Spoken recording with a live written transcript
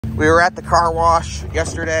We were at the car wash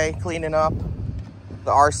yesterday cleaning up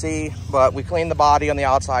the RC, but we cleaned the body on the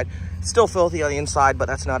outside. It's still filthy on the inside, but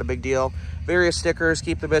that's not a big deal. Various stickers,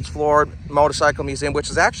 keep the bitch floored, motorcycle museum, which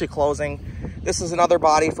is actually closing. This is another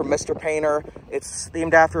body from Mr. Painter. It's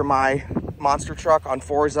themed after my monster truck on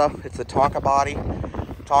Forza. It's a Tonka body,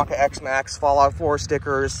 Tonka X-Max, Fallout 4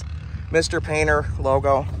 stickers, Mr. Painter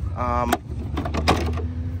logo,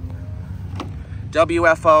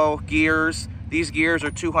 WFO gears. These gears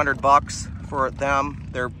are 200 bucks for them.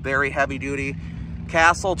 They're very heavy duty.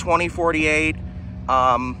 Castle 2048,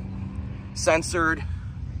 censored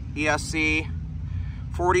ESC,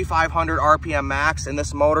 4,500 RPM max, and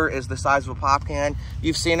this motor is the size of a pop can.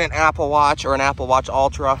 You've seen an Apple Watch or an Apple Watch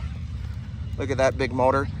Ultra. Look at that big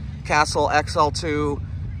motor. Castle XL2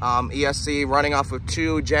 ESC running off of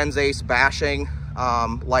 2 Gens Ace bashing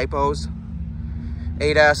lipos.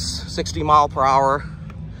 8S, 60 mile per hour.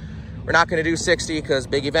 We're not going to do 60 because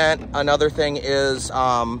big event. Another thing is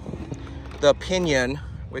the pinion,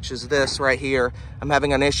 which is this right here. I'm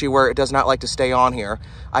having an issue where it does not like to stay on here.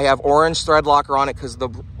 I have orange thread locker on it because the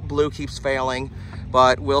blue keeps failing,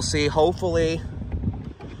 but we'll see. Hopefully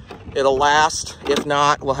it'll last. If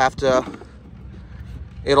not, we'll have to,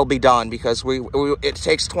 it'll be done because it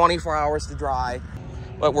takes 24 hours to dry.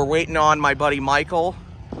 But we're waiting on my buddy Michael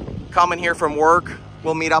coming here from work.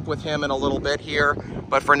 We'll meet up with him in a little bit here,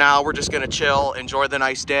 but for now we're just gonna chill, enjoy the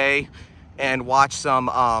nice day, and watch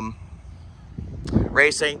some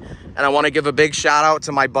racing. And I want to give a big shout out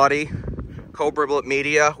to my buddy Cobra Built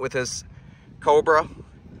Media with his Cobra.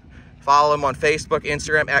 Follow him on Facebook,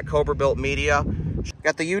 Instagram at Cobra Built Media.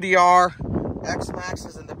 Got the UDR X-Max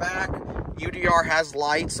is in the back. UDR has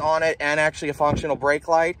lights on it and actually a functional brake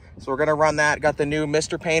light, so we're gonna run that. Got the new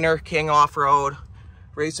Mr. Painter King Off-Road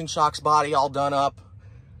Racing Shocks body all done up.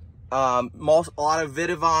 A lot of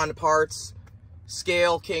Vidivon parts,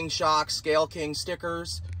 Scale King shocks, Scale King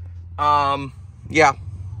stickers. Yeah.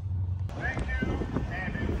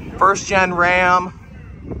 First gen Ram.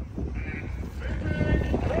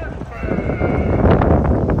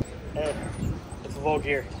 It's a low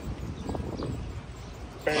gear.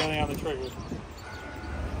 Barely on the trigger.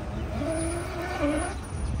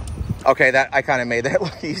 Okay, that I kind of made that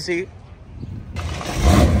look easy.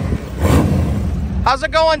 How's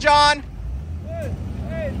it going, John? Good.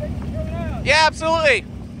 Hey, thanks for coming out. Yeah, absolutely.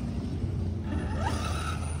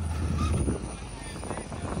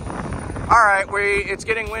 All right, it's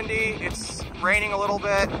getting windy. It's raining a little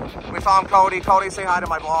bit. We found Cody. Cody, say hi to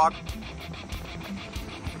my vlog.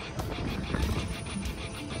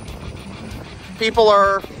 People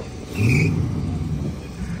are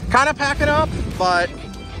kind of packing up, but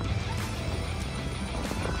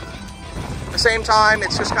at the same time,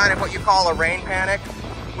 it's just kind of what you call a rain panic.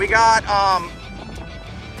 We got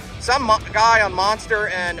some guy on Monster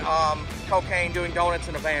and cocaine doing donuts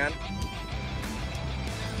in a van.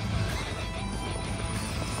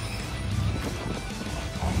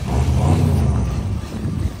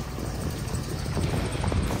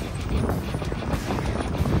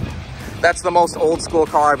 That's the most old school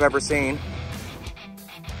car I've ever seen.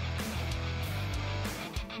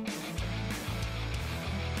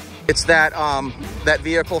 It's that that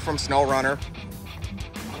vehicle from SnowRunner.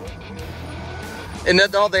 And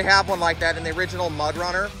though they have one like that in the original Mud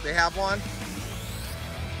Runner, they have one.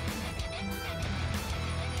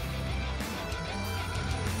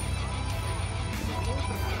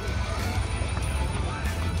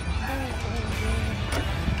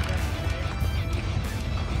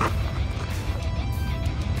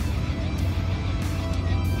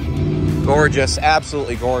 Gorgeous,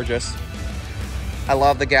 absolutely gorgeous. I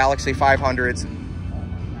love the Galaxy 500s.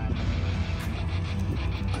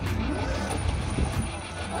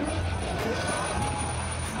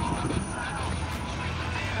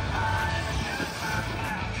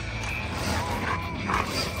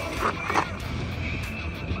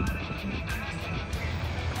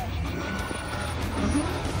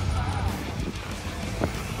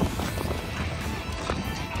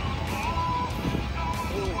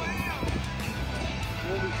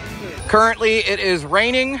 Currently, it is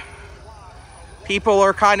raining. People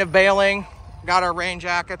are kind of bailing. Got our rain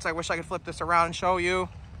jackets. I wish I could flip this around and show you.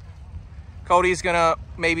 Cody's gonna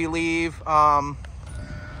maybe leave. Part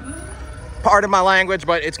of my language,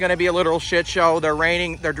 but it's gonna be a literal shit show. They're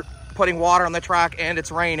raining. They're putting water on the track, and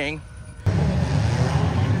it's raining.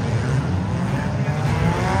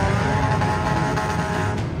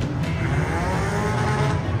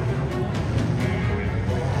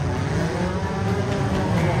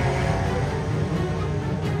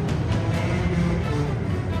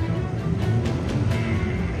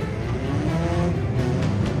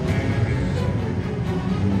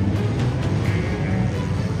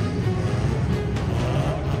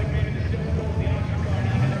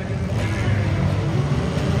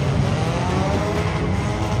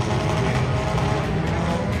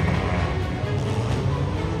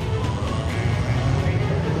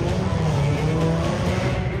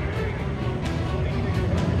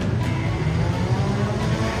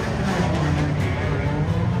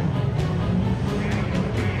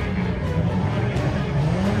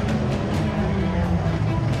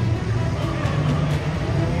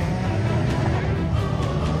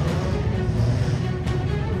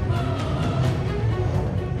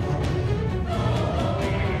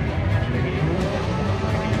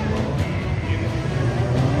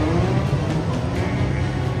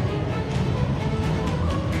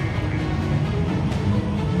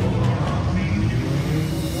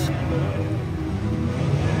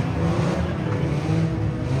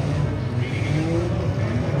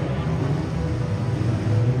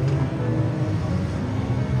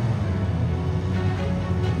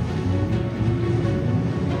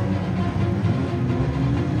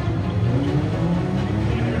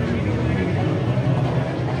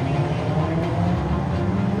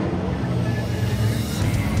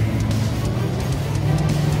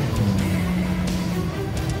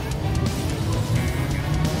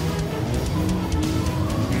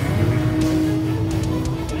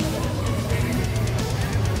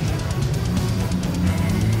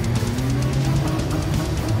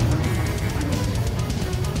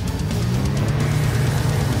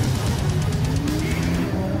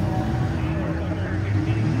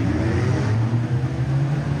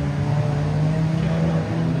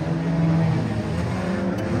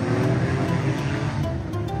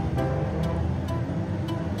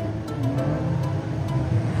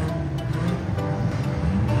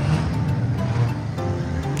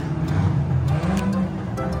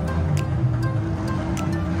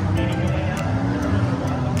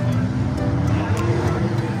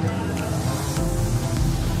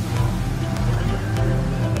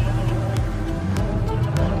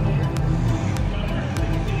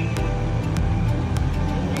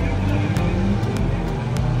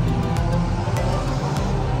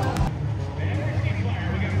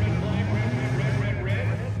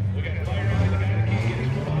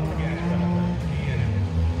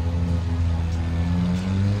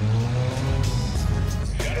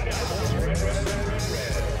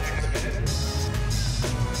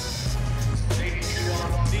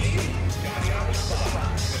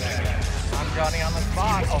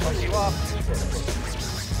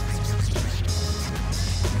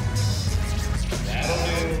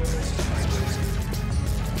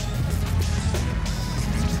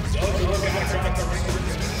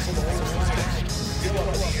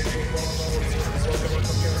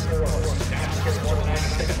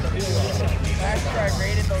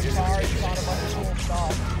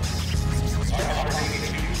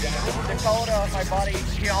 Dakota, my buddy,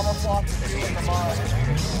 he almost lost his shoe in the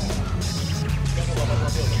mud.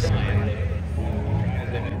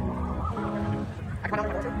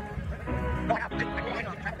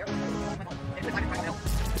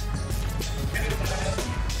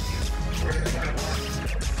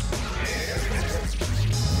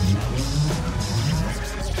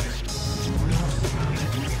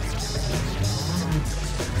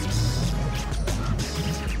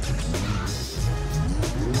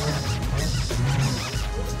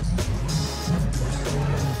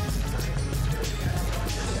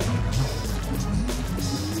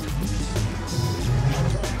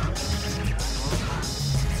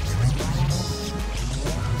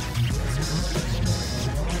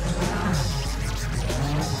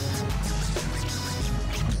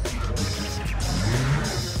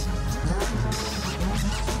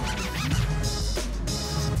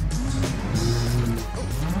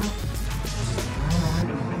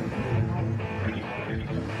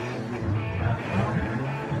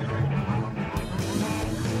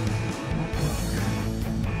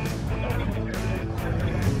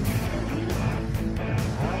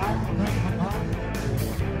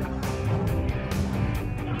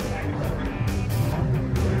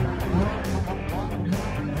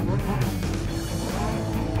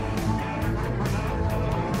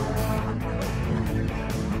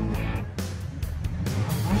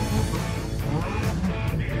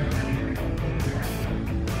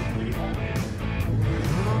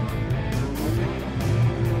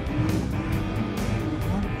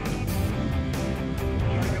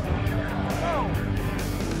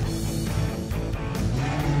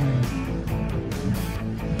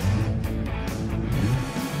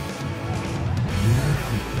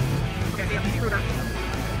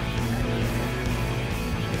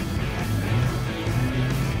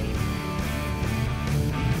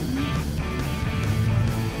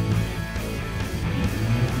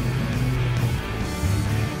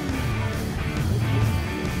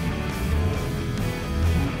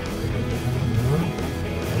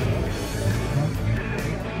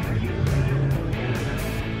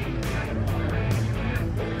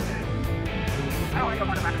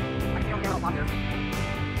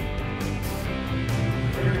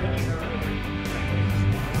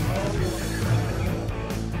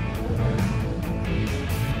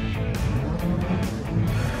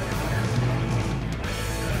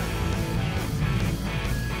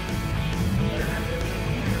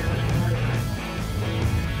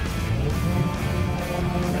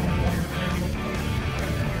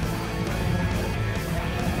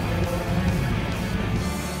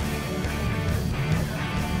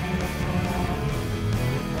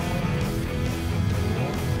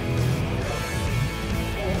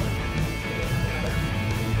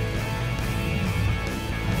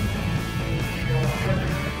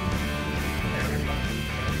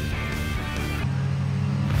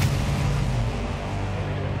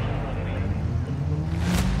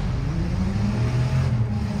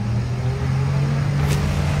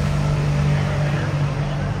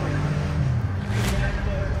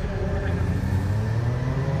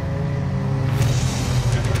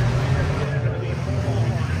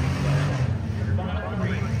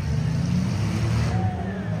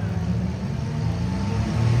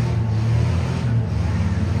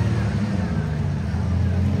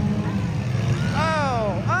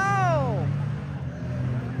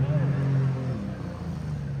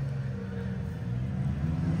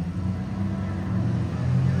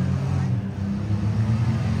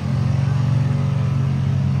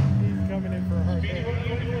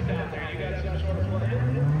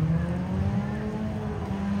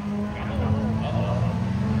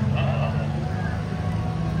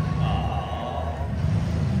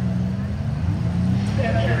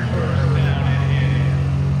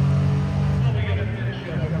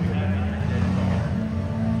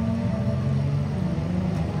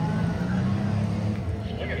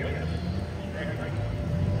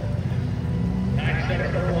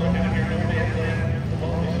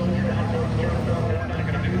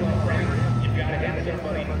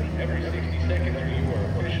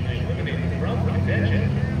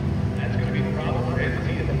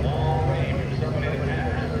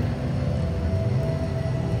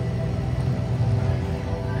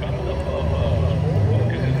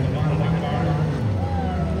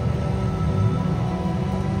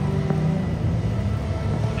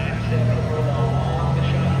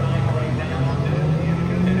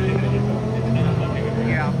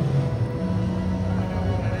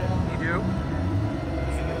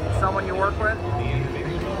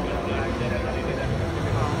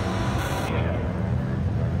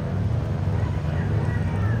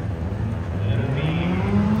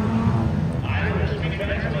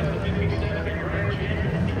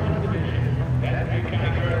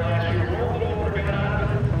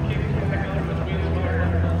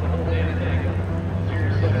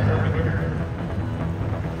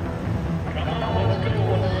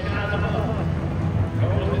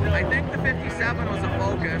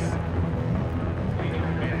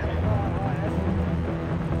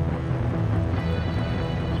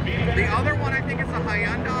 The other one, I think it's a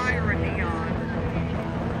Hyundai or a Neon.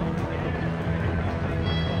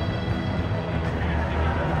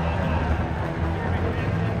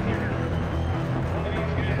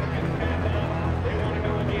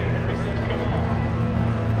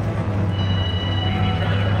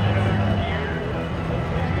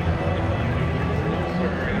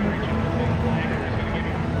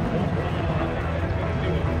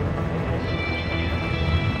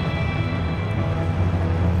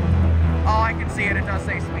 I can see it. It does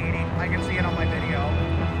say speeding. I can see it on my video.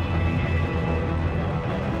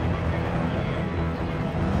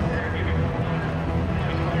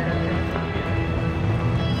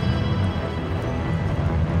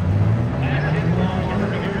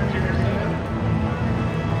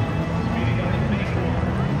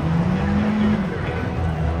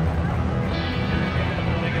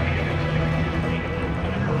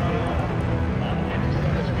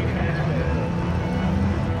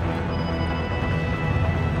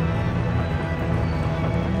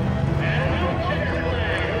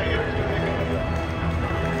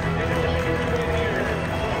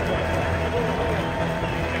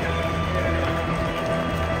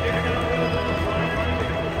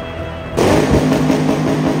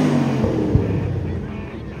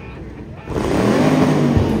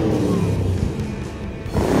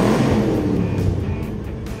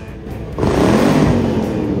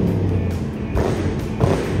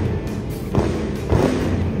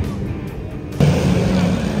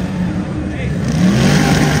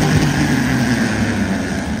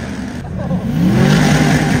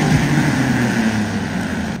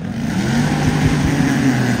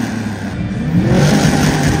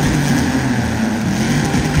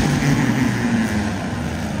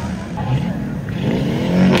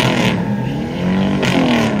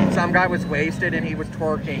 Some guy was wasted and he was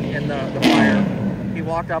twerking in the fire. He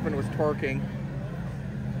walked up and was twerking.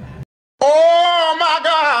 Oh my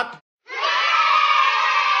God!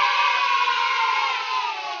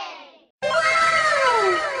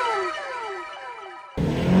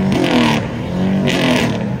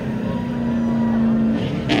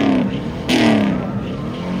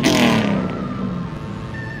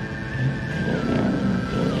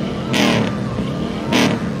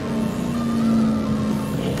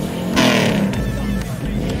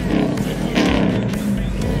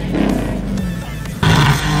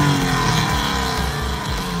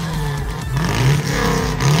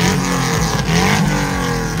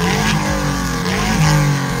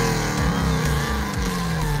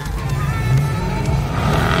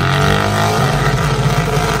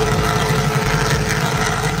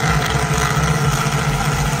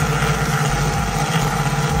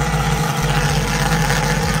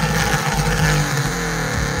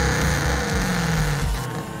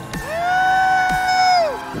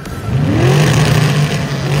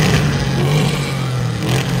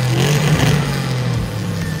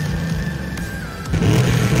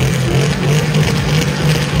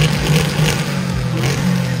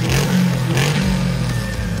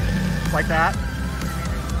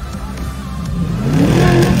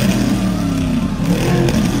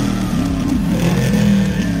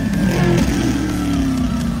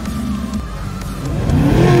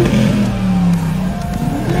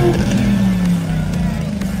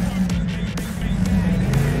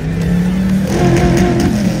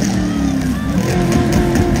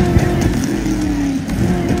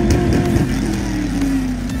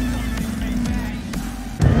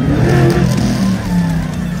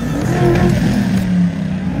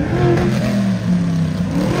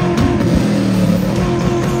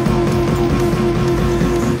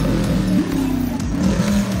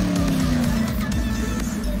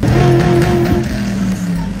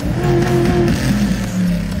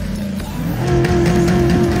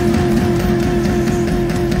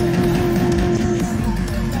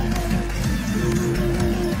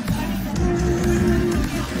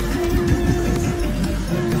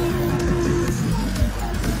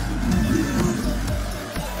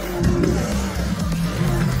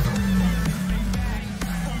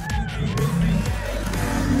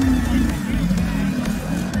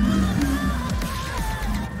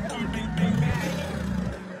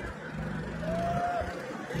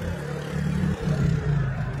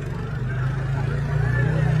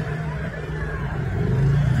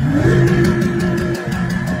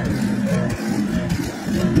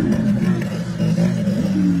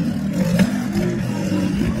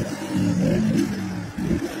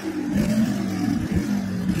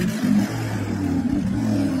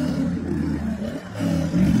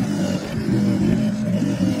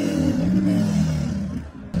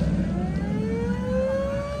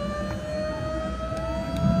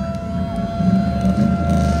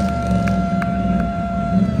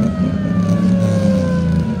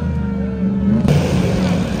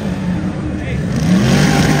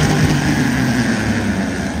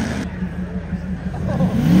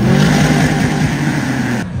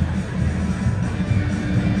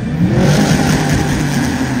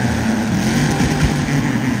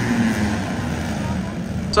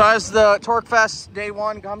 So as the Torque Fest day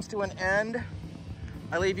one comes to an end,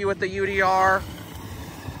 I leave you with the UDR.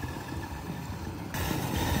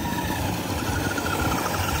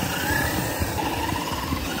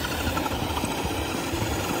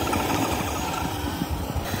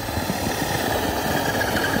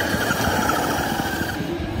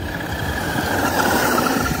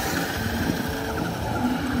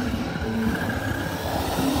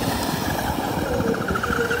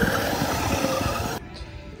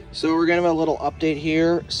 So we're gonna have a little update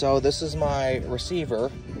here. So this is my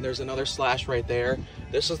receiver. There's another slash right there.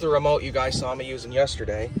 This is the remote you guys saw me using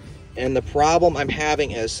yesterday. And the problem I'm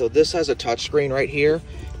having is, so this has a touch screen right here.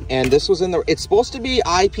 And this was in the, it's supposed to be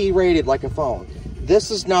IP rated like a phone.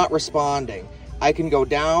 This is not responding. I can go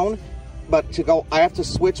down, but to go, I have to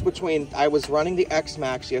switch between, I was running the X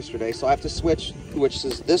Max yesterday. So I have to switch, which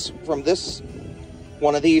is this, from this,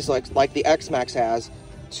 one of these, like the X Max has,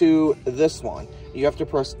 to this one. You have to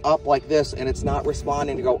press up like this and it's not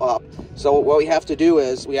responding to go up. So what we have to do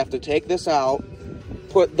is we have to take this out,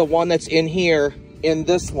 put the one that's in here in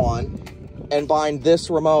this one, and bind this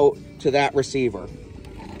remote to that receiver.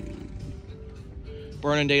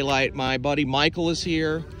 Burning daylight. My buddy Michael is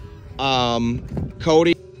here.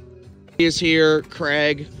 Cody is here.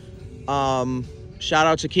 Craig. Shout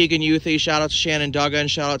out to Keegan Youthy. Shout out to Shannon Duggan.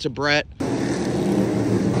 Shout out to Brett.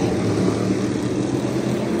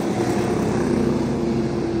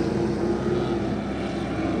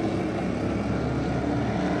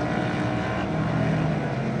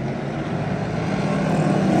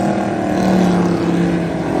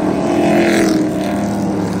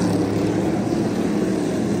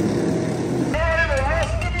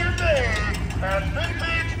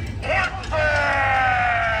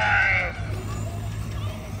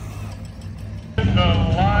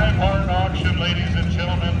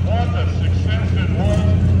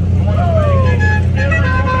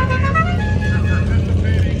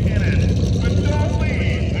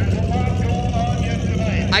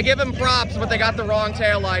 I give them props, but they got the wrong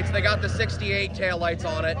taillights. They got the 68 taillights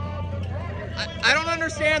on it. I don't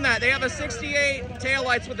understand that. They have a 68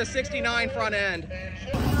 taillights with a 69 front end.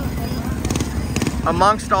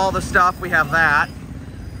 Amongst all the stuff, we have that.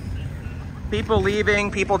 People leaving,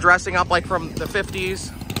 people dressing up like from the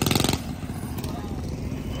 50s.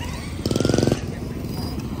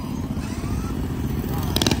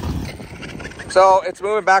 So it's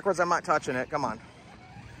moving backwards, I'm not touching it, come on.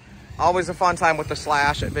 Always a fun time with the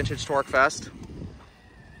Slash at Vintage Torque Fest.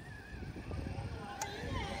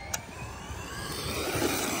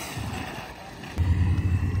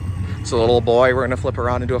 So little boy, we're gonna flip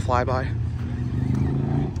around and do a flyby.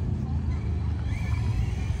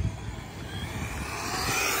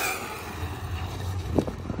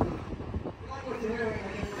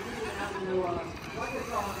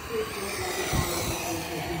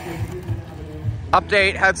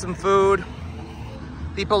 Update, had some food.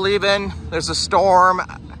 People leaving. There's a storm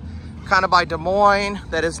kind of by Des Moines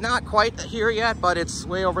that is not quite here yet, but it's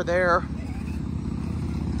way over there.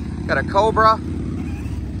 Got a Cobra.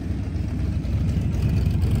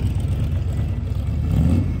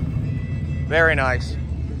 Very nice.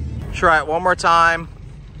 Try it one more time.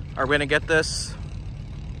 Are we gonna get this?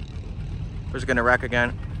 Or is it gonna wreck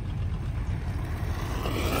again?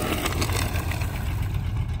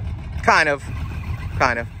 Kind of.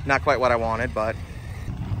 Not quite what I wanted, but.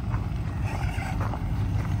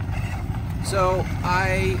 So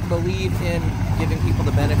I believe in giving people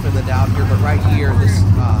the benefit of the doubt here, but right here, this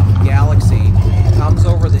Galaxy comes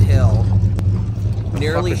over the hill,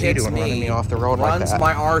 nearly hits me off the road, runs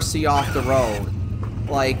my RC off the road.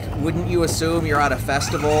 Like, wouldn't you assume you're at a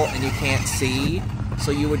festival and you can't see,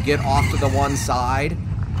 so you would get off to the one side?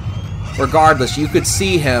 Regardless, you could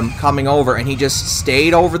see him coming over, and he just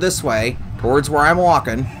stayed over this way, towards where I'm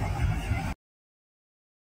walking.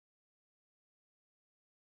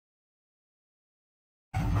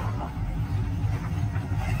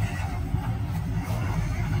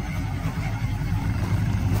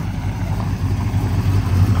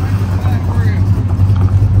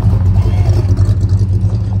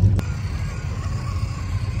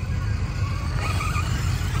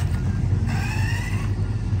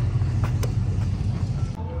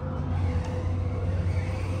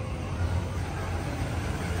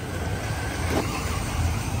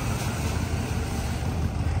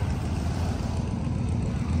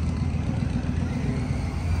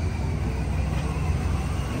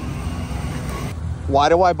 Why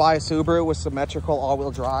do I buy a Subaru with symmetrical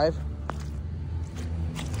all-wheel drive?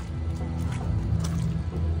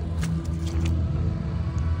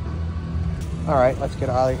 All right, let's get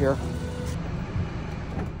out of here.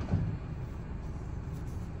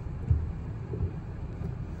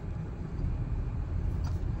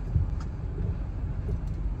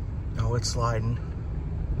 it's sliding.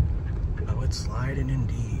 Oh, it's sliding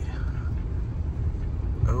indeed.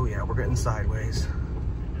 Oh yeah, we're getting sideways.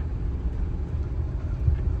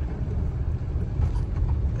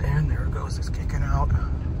 And there it goes, it's kicking out.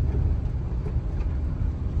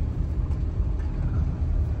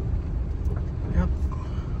 Yep.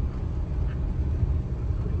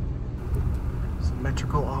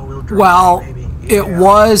 Symmetrical all-wheel drive, Well, baby. it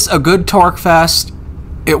was a good Torque Fest.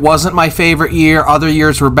 It wasn't my favorite year. Other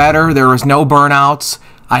years were better. There was no burnouts.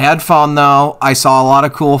 I had fun, though. I saw a lot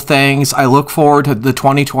of cool things. I look forward to the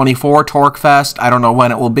 2024 Torque Fest. I don't know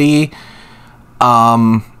when it will be.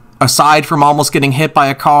 Aside from almost getting hit by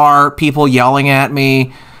a car, people yelling at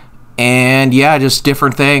me, and yeah, just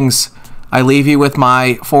different things. I leave you with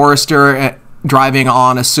my Forester driving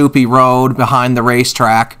on a soupy road behind the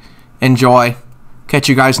racetrack. Enjoy. Catch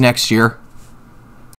you guys next year.